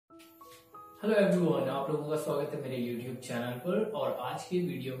Hello everyone, आप लोगों का स्वागत है मेरे YouTube चैनल पर। और आज के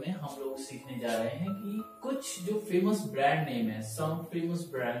वीडियो में हम लोग सीखने जा रहे हैं कि कुछ जो फेमस ब्रांड नेम है, some famous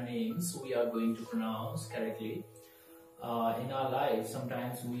brand names we are going to pronounce correctly in our life.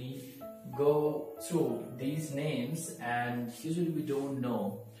 Sometimes we go through these names and usually we don't know,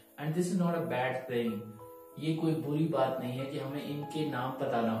 and this is not a bad thing. ये कोई बुरी बात नहीं है कि हमें इनके नाम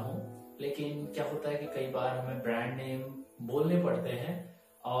पता ना हो, लेकिन क्या होता है कि कई बार हमें ब्रांड नेम बोलने पड़ते हैं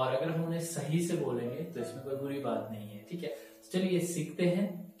और अगर हम उन्हें सही से बोलेंगे तो इसमें कोई बुरी बात नहीं है। ठीक है, चलिए सीखते हैं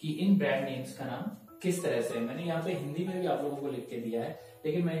कि इन ब्रांड नेम्स का नाम किस तरह से। मैंने यहाँ पे हिंदी में भी आप लोगों को लिख के दिया है,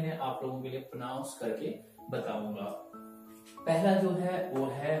 लेकिन मैं इन्हें आप लोगों के लिए प्रोनाउंस करके बताऊंगा। पहला जो है वो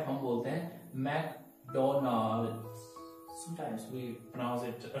है, हम बोलते हैं McDonald's. Sometimes we pronounce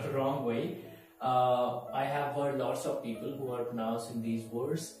it wrong way. I have heard lots of people who are pronouncing these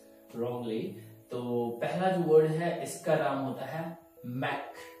words wrongly. तो पहला जो वर्ड है इसका नाम होता है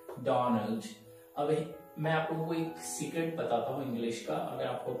मैकडोनल्ड। अब मैं आप लोगों को एक सीक्रेट बताता हूँ इंग्लिश का, अगर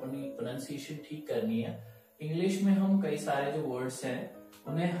आपको अपनी प्रोनाउंसिएशन ठीक करनी है। इंग्लिश में हम कई सारे जो वर्ड्स हैं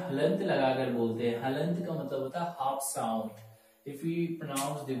उन्हें हलंत लगाकर बोलते हैं। हलंत का मतलब होता है half sound. If we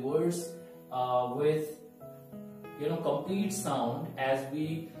pronounce the words with complete sound as we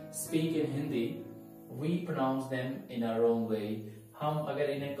speak in Hindi, we pronounce them in a wrong way. हम अगर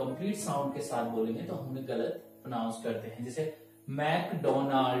इन्हें कंप्लीट साउंड के साथ बोलेंगे तो हम उन्हें गलत प्रोनाउंस करते हैं। जैसे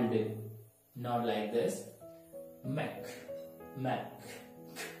McDonald, not like this, Mac Mac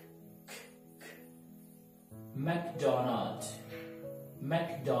McDonald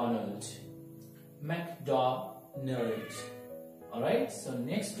McDonald McDonald. Alright, so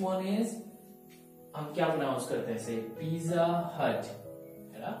next one is, हम क्या प्रोनाउंस करते हैं इसे, पिज्जा हट,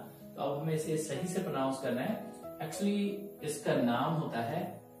 है ना। तो अब हमें इसे सही से प्रोनाउंस करना है। एक्चुअली इसका नाम होता है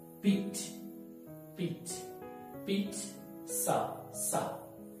पीट पीट पीट सा सा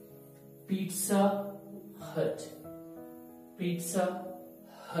पिज्जा हट पिज्जा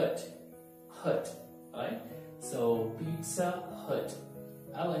हट हट। राइट, सो पिज्जा हट,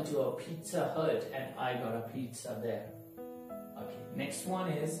 I went to a Pizza Hut and I got a pizza there. Okay, next one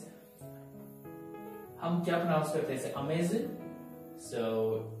is, हम क्या प्रोनाउंस करते हैं, Amazon. So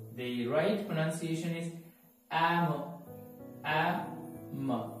the right pronunciation is Amazon,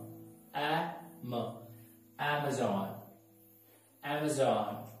 Amazon,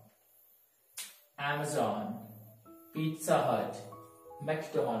 Amazon, Pizza Hut,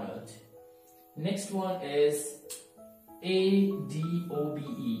 McDonald's. Next one is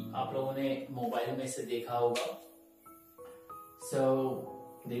ADOBE. आप लोगों ने mobile में इसे देखा होगा। So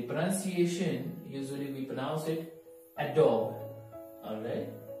the pronunciation, usually we pronounce it Adobe, alright,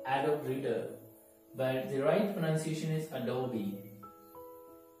 Adobe Reader, but the right pronunciation is Adobe,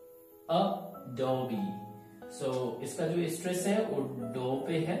 Adobe. So इसका जो stress है वो डो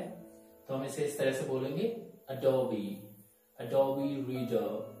पे है, तो हम इसे इस तरह से बोलेंगे Adobe, Adobe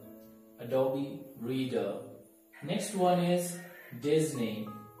Reader, Adobe Reader. Next one is Disney,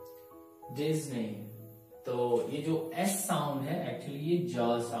 Disney. तो ये जो एस साउंड है एक्चुअली ये ज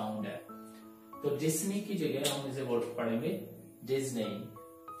साउंड है, तो डिस्नी की जगह हम इसे पढ़ेंगे डिज्नी,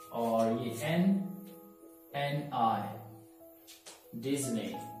 और ये N I, Disney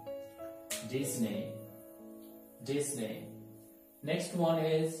Disney Disney. Next one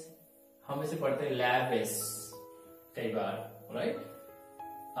is, हम इसे पढ़ते हैं लैविस कई बार, right.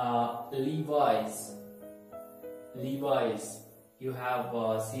 Levi's, Levi's, you have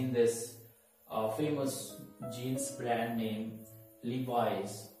seen this famous jeans brand name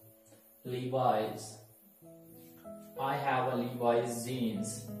Levi's, Levi's. I have a Levi's jeans.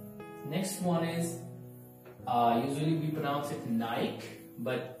 Next one is, usually we pronounce it Nike,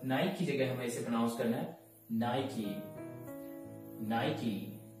 but Nike की जगह हमें इसे pronounce करना है Nike, Nike.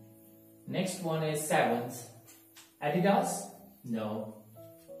 Next one is Sevens, Adidas, no,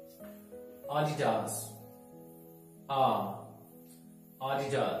 Adidas,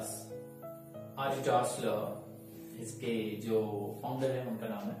 Adidas, Adidas इसके जो founder है उनका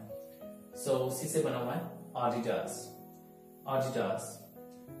नाम है, सो उसी से बना हुआ है Adidas, Adidas.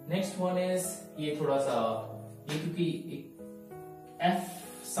 Next one is, ये थोड़ा सा, ये क्योंकि एक F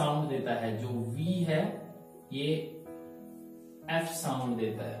साउंड देता है, जो V है ये F साउंड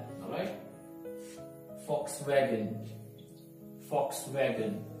देता है, alright. Volkswagen,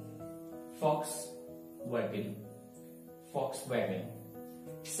 Volkswagen, Volkswagen, Volkswagen.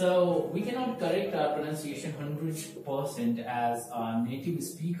 So we cannot correct our pronunciation 100% as a native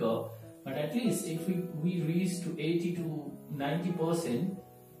speaker, but at least if we reach to 80 to 90%,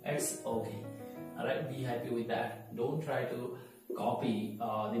 it's okay. All right, be happy with that. Don't try to copy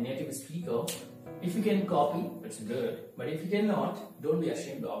the native speaker. If you can copy, it's good, but if you cannot, don't be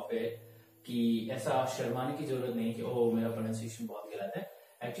ashamed of it. कि ऐसा शर्माने की जरूरत नहीं कि ओह मेरा pronunciation बहुत गलत है।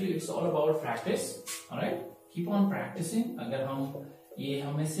 Actually it's all about practice, alright, keep on practising. अगर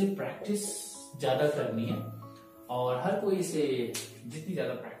हमें से प्रैक्टिस ज्यादा करनी है और हर कोई इसे जितनी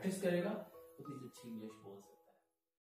ज्यादा प्रैक्टिस करेगा उतनी अच्छी इंग्लिश बोल सकता है।